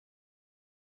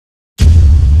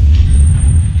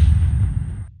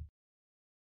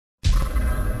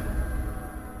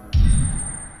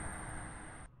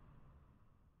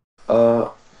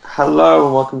Hello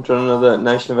and welcome to another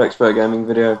Nation of Expert Gaming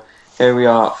video. Here we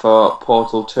are for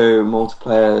Portal 2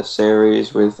 multiplayer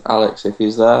series with Alex if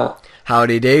he's there.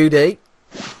 Howdy doody.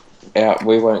 Yeah,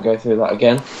 we won't go through that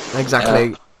again.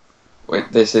 Exactly.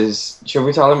 This is... Should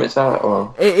we tell him it's our...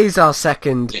 Or... It is our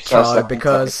second try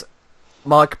because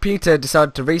my computer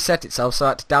decided to reset itself, so I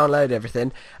had to download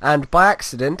everything. And by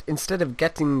accident, instead of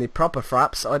getting the proper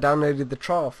fraps, I downloaded the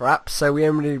trial fraps, so we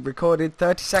only recorded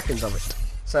 30 seconds of it.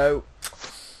 So,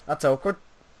 that's awkward.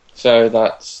 So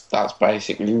that's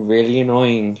basically really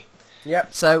annoying.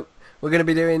 Yep, so we're going to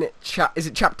be doing... Is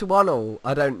it Chapter 1 or...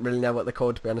 I don't really know what they're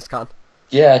called, to be honest, Can.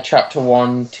 Yeah, Chapter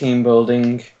 1, team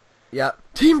building. Yep.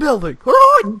 Team building!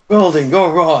 Alright! Building,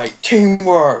 alright!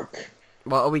 Teamwork!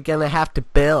 What are we going to have to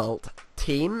build?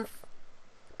 Teams?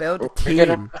 Build a team. We're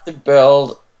going to have to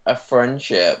build a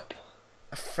friendship.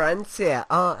 A friendship?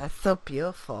 Oh, that's so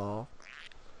beautiful.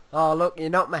 Oh, look, you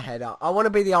knocked my head out. I want to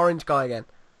be the orange guy again.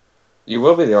 You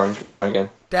will be the orange guy again.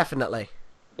 Definitely.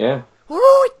 Yeah.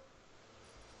 Alright!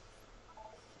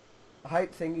 I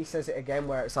hope Thingy says it again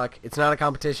where it's like, it's not a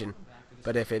competition.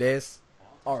 But if it is,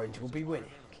 orange will be winning.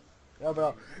 They'll be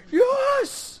like,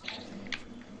 yes!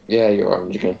 Yeah, you're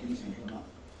orange again.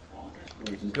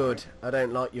 Good. I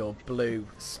don't like your blue,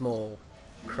 small,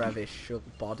 crevish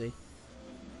body.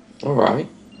 Alright.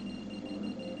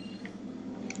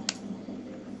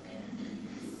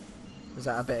 Was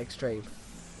that a bit extreme?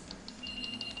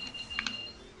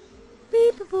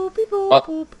 Beep boop beep boop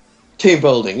boop. Team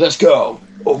building, let's go!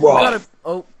 Alright!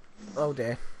 Oh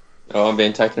dear. Oh, I'm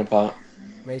being taken apart.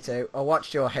 Me too. I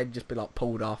watched your head just be like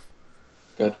pulled off.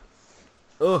 Good.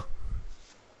 Oh.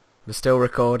 We're still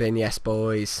recording, yes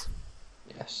boys.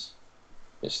 Yes.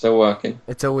 It's still working.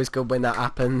 It's always good when that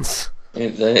happens.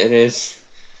 It is.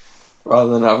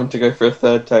 Rather than having to go for a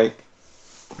third take.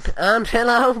 And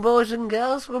hello boys and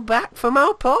girls, we're back from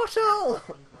our portal!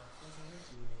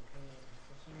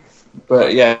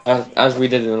 But yeah, as we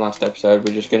did in the last episode,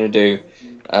 we're just going to do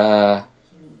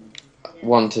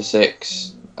 1 to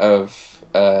 6 of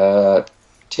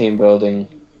team building.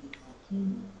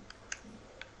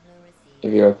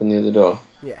 Have you opened the other door?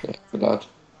 Yeah. Good lad.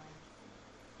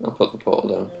 I'll put the portal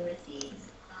down.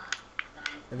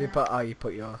 Have you put... Oh, you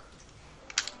put your...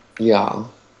 Yeah.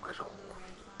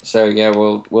 So yeah,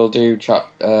 we'll do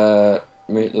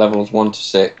levels 1 to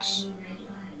 6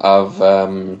 of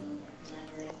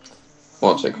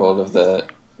what's it called, of the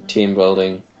team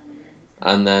building,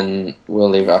 and then we'll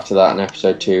leave it after that. And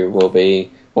episode 2 will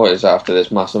be, what is after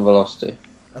this, mass and velocity?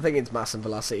 I think it's mass and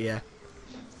velocity, yeah.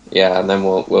 Yeah, and then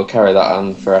we'll carry that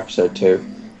on for episode 2,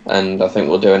 and I think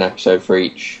we'll do an episode for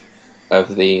each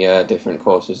of the different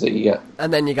courses that you get.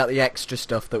 And then you got the extra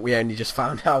stuff that we only just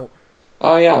found out.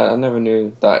 Oh yeah, I never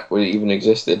knew that even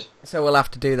existed. So we'll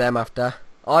have to do them after.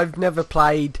 I've never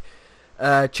played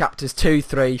chapters 2,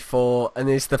 3, 4, and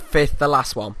is the 5th the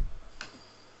last one?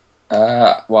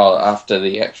 Well, after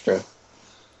the extra.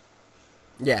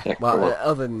 Yeah, Extra well, one.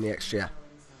 other than the extra, yeah.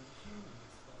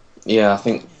 Yeah, I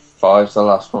think 5's the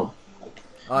last one.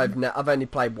 I've only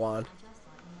played 1.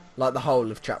 Like the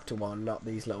whole of chapter 1, not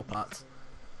these little parts.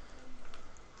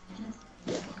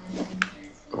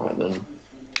 Right then.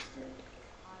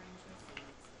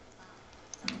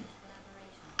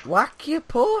 Whack your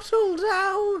portal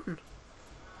down!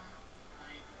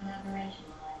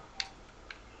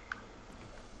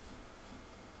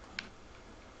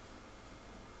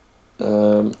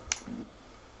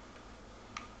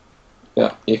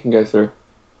 Yeah, you can go through.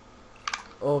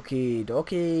 Okie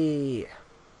dokie.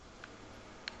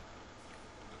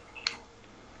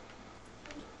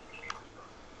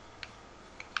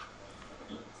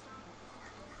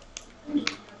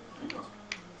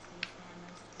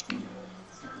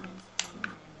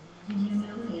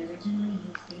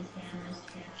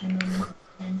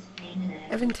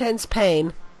 Of intense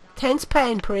pain. Intense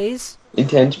pain, please.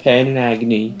 Intense pain and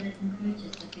agony.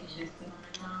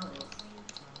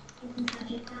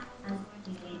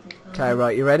 Okay,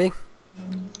 right, you ready?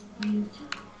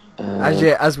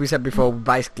 As we said before, we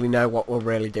basically know what we're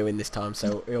really doing this time,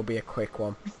 so it'll be a quick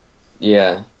one.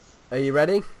 Yeah, Are you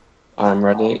ready? I'm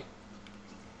ready.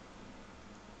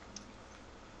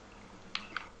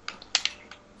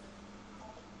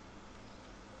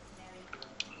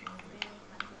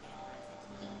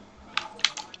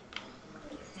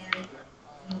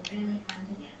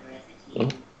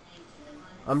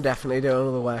 I'm definitely doing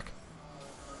all the work.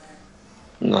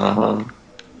 Nah.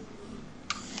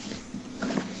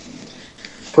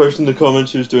 Post in the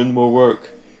comments who's doing more work.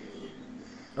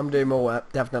 I'm doing more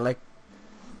work, definitely.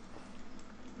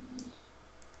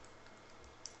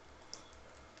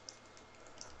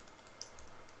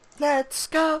 Let's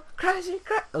go crazy.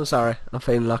 I'm sorry, I'm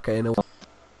feeling like it in a...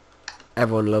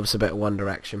 Everyone loves a bit of One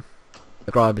Direction.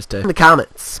 Subscribers do. In the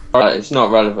comments. It's not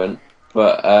relevant,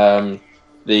 but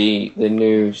the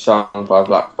new song by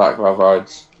Black Background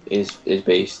Rides is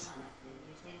beast.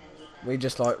 We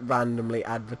just like randomly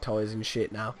advertising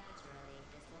shit now.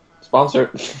 Sponsor.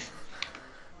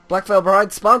 Blackville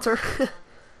Bride sponsor.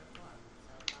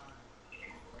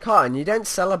 Cotton, you don't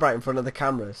celebrate in front of the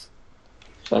cameras.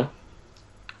 So?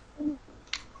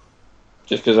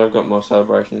 Just because I've got more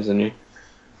celebrations than you.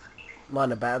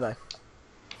 Mine are better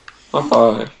High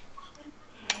five.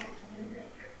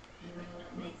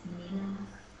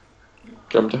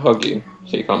 Do you want me to hug you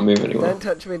so you can't move though. anymore? Don't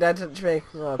touch me, don't touch me.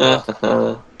 Oh,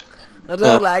 God. I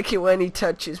don't like it when he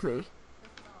touches me.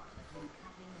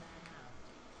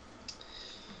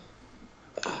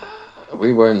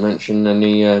 We won't mention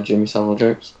any Jimmy Savile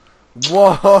jokes.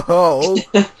 Whoa!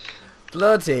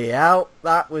 Bloody hell.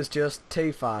 That was just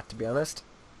too far, to be honest.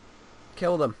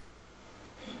 Kill them.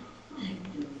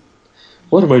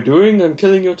 What am I doing? I'm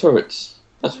killing your turrets.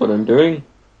 That's what I'm doing.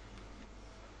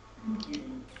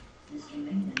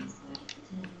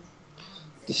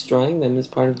 Destroying them is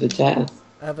part of the task.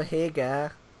 Over here,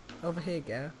 girl. Over here,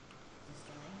 girl.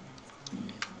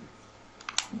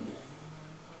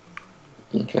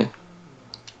 Okay.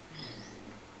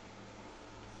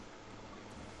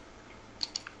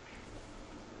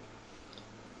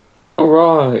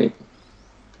 Alright.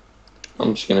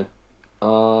 I'm just gonna...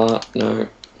 no.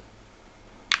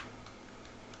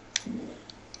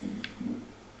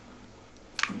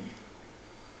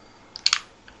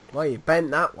 Well, you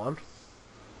bent that one.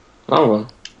 Oh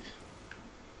well.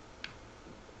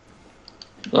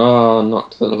 Oh,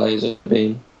 not to the laser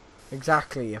beam.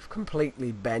 Exactly, you've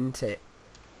completely bent it.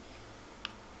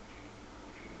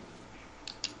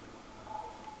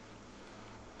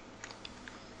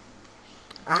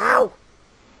 Ow!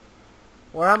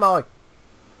 Where am I?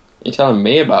 You're telling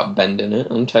me about bending it.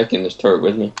 I'm taking this turret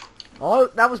with me. Oh,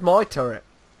 that was my turret.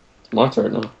 It's my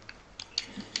turret now.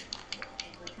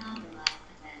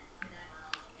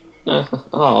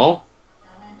 Oh.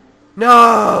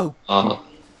 No! Oh.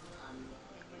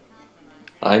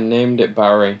 I named it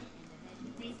Barry.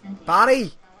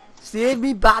 Barry! Save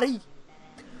me, Barry!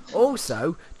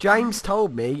 Also, James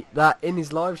told me that in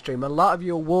his live stream, a lot of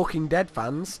you are Walking Dead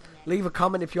fans. Leave a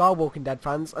comment if you are Walking Dead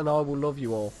fans, and I will love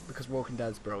you all, because Walking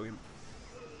Dead's brilliant.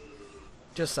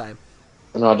 Just saying.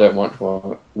 And I don't watch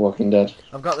Walking Dead.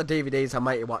 I've got the DVDs, I'll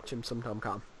make you watch them sometime,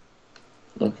 Cam.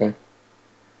 Okay.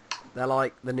 They're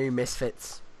like the new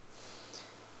Misfits.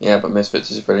 Yeah, but Misfits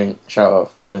is brilliant. Shout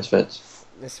out Misfits.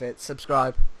 Misfits,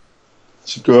 subscribe.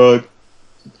 Subscribe.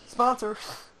 Sponsor.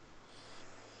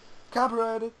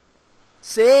 Copyrighted.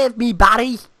 Save me,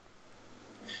 Barry!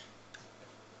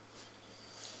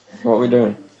 What are we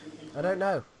doing? I don't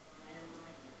know.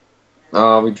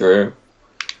 Oh, we drew.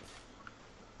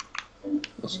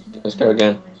 Let's go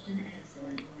again.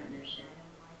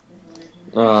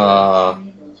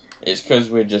 It's because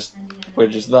we're just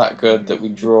that good that we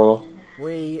draw.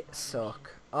 We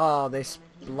suck. Oh, this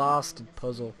blasted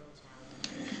puzzle.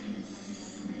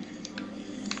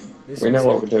 We know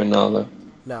what we're doing now, though.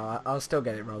 No, I'll still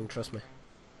get it wrong, trust me.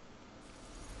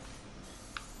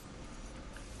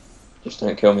 Just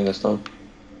don't kill me this time.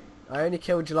 I only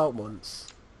killed you like once.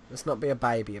 Let's not be a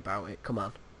baby about it, come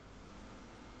on.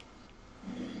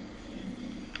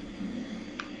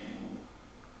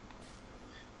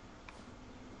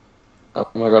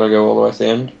 Am I gotta go all the way to the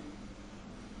end?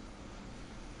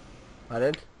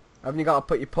 Pardon? Haven't you got to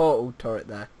put your portal turret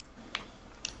there?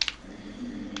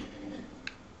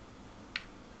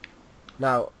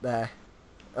 No, there.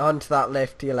 Onto that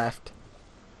lift to your left.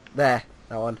 There,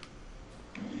 that one.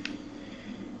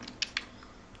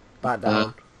 Back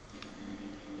down.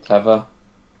 Clever.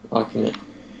 Liking it.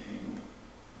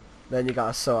 Then you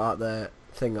gotta sort out the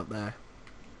thing up there.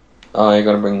 Oh, you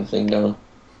gotta bring the thing down.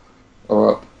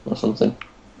 Or up, or something.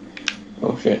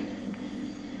 Oh shit.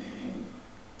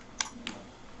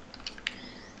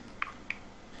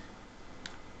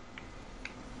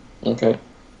 Okay.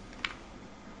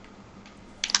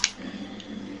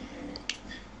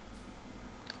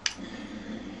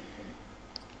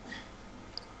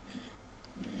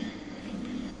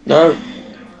 No.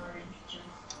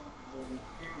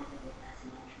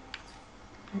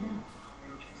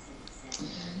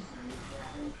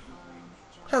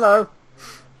 Hello.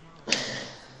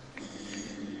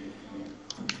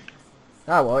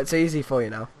 Ah, well, it's easy for you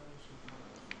now.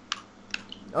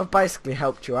 I've basically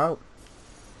helped you out.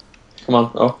 Come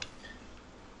on. Oh.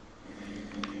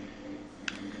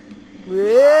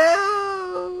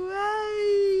 Whoa,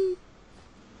 hey.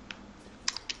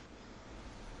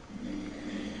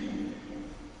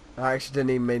 I actually didn't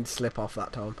even mean to slip off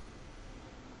that time.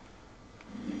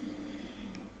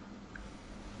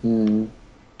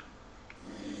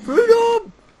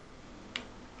 Freedom!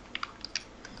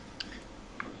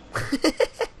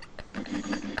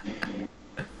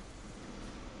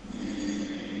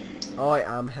 I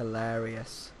am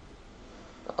hilarious.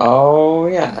 Oh,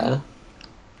 yeah.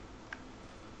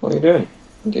 What are you doing?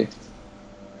 Okay.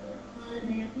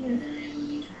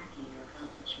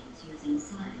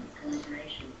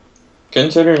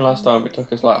 Considering last time it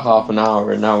took us like half an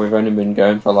hour and now we've only been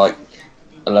going for like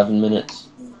 11 minutes.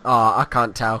 Oh, I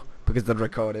can't tell because they're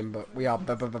recording, but we are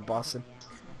bossing.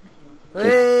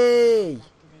 Hey!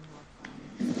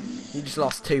 You just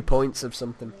lost 2 points of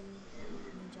something.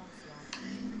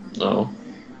 No.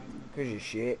 Because you're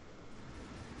shit.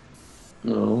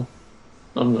 No.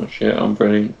 I'm not shit, I'm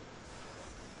brilliant.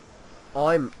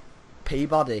 I'm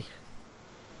Peabody.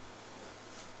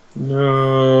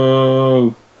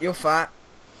 No. You're fat.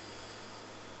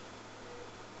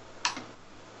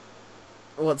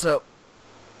 What's up?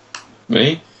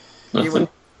 Me? Nothing. You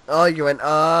went, you went,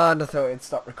 and I thought it'd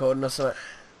stop recording or something.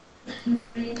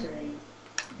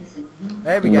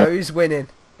 There we go, who's winning?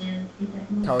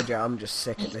 Told you, I'm just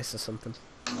sick at this or something.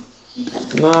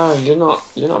 No, you're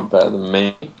not better than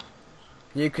me.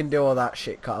 You can do all that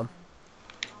shit, Cotton.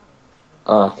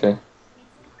 Oh, okay.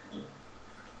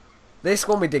 This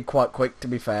one we did quite quick, to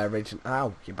be fair, originally.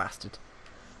 Ow, you bastard.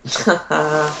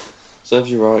 Serves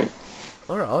you right.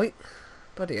 Alright.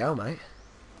 Bloody hell, mate.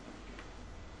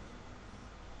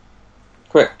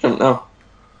 Quick, jump now.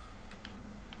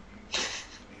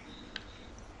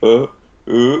 uh.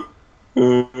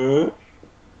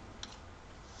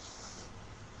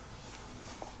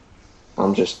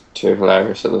 I'm just too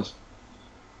hilarious at this.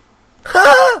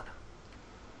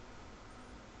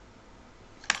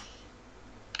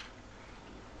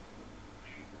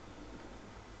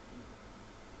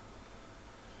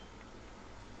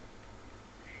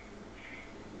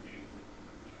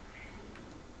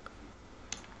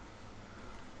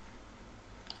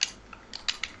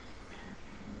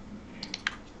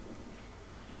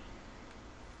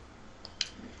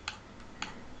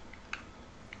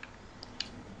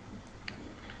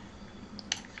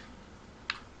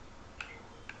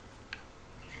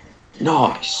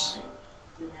 Nice.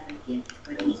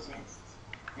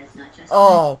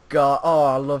 Oh, God. Oh,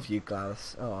 I love you,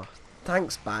 Gladys. Oh,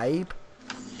 thanks, babe.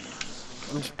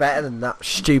 I'm just better than that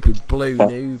stupid blue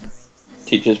noob.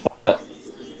 Teacher's pet.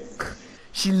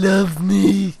 She loves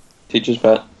me. Teacher's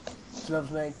pet. She loves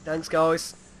me. Thanks,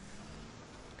 guys.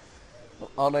 I'm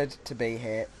honoured to be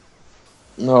here.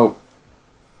 No.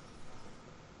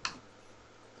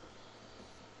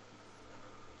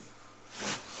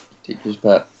 Teacher's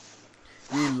pet.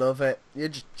 You love it. You're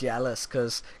just jealous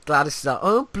because Gladys is like,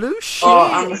 oh, blue shit.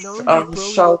 Oh, I'm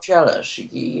so jealous.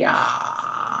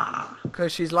 Yeah.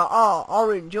 Because she's like, oh,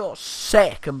 orange, you're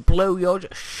sick, and blue, you're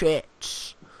just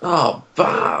shit. Oh,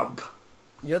 Bab.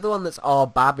 You're the one that's all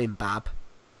babbing, Bab.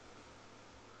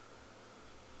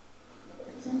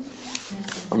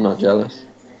 I'm not jealous.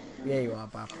 Yeah, you are,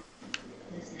 Bab.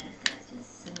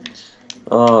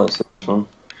 Oh, it's this one.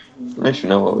 At least we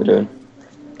know what we're doing.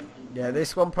 Yeah,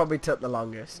 this one probably took the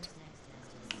longest.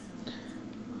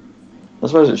 I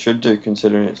suppose it should do,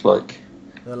 considering it's like...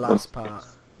 The last part.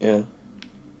 Yeah.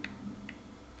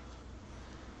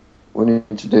 We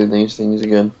need to do these things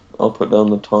again. I'll put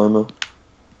down the timer.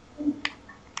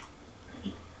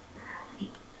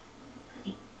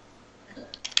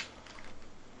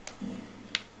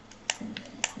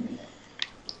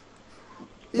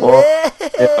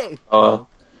 Yay! Oh,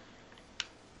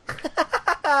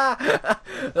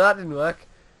 That didn't work.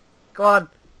 Go on.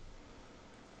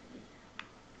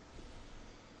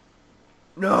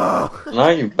 No! now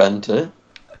you've bent it.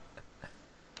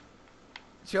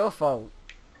 It's your fault.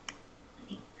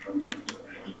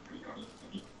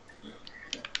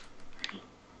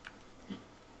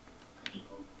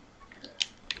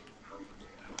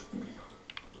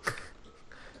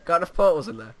 Got enough portals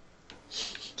in there?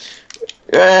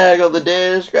 Yeah, I got the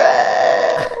disc.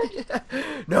 Yeah.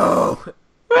 No!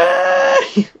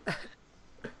 Yeah.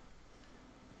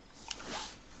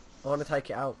 I want to take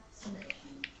it out.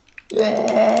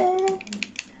 Yeah.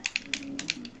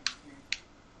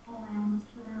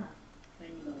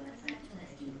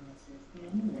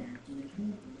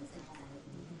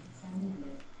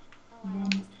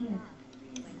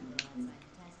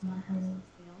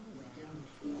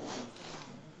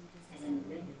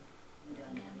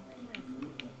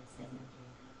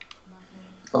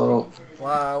 Oh,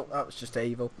 Wow, that was just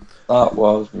evil. that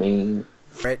was mean.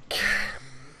 Rick.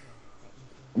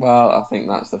 Well, I think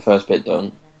that's the first bit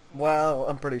done. Well,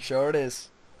 I'm pretty sure it is.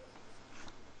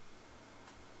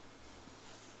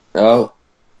 Oh.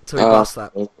 So we passed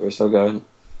that. We're still going.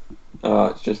 Oh,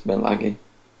 it's just been laggy.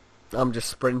 I'm just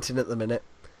sprinting at the minute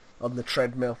on the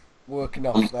treadmill, working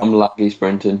off that. I'm laggy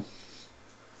sprinting.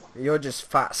 You're just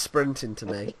fat sprinting to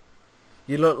me.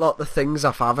 You look like the things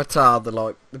off Avatar,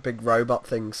 the big robot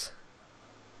things.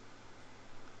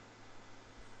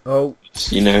 Oh.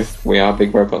 You know, we are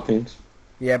big robot things.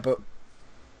 Yeah, but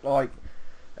like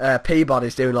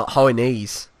Peabody's doing like high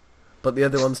knees, but the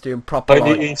other one's doing proper High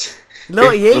like. knees. No,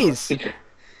 he is.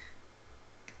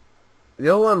 The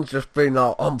other one's just being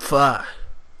like, I'm fat.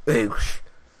 Oosh.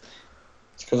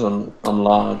 It's because I'm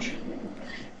large.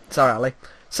 Sorry, Ali.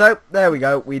 So there we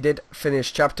go. We did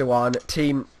finish chapter 1.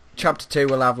 Chapter 2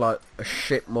 will have like a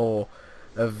shit more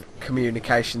of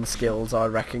communication skills, I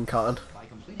reckon, Cotton.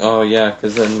 Oh yeah,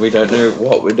 because then we don't know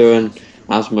what we're doing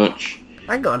as much.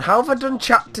 Hang on, how have I done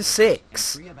chapter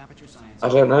 6? I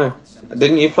don't know.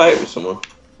 Didn't you play it with someone?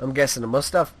 I'm guessing I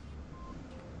must have.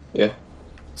 Yeah.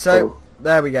 So,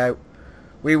 there we go.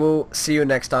 We will see you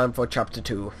next time for chapter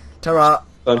 2. Ta-ra!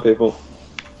 Bye, people.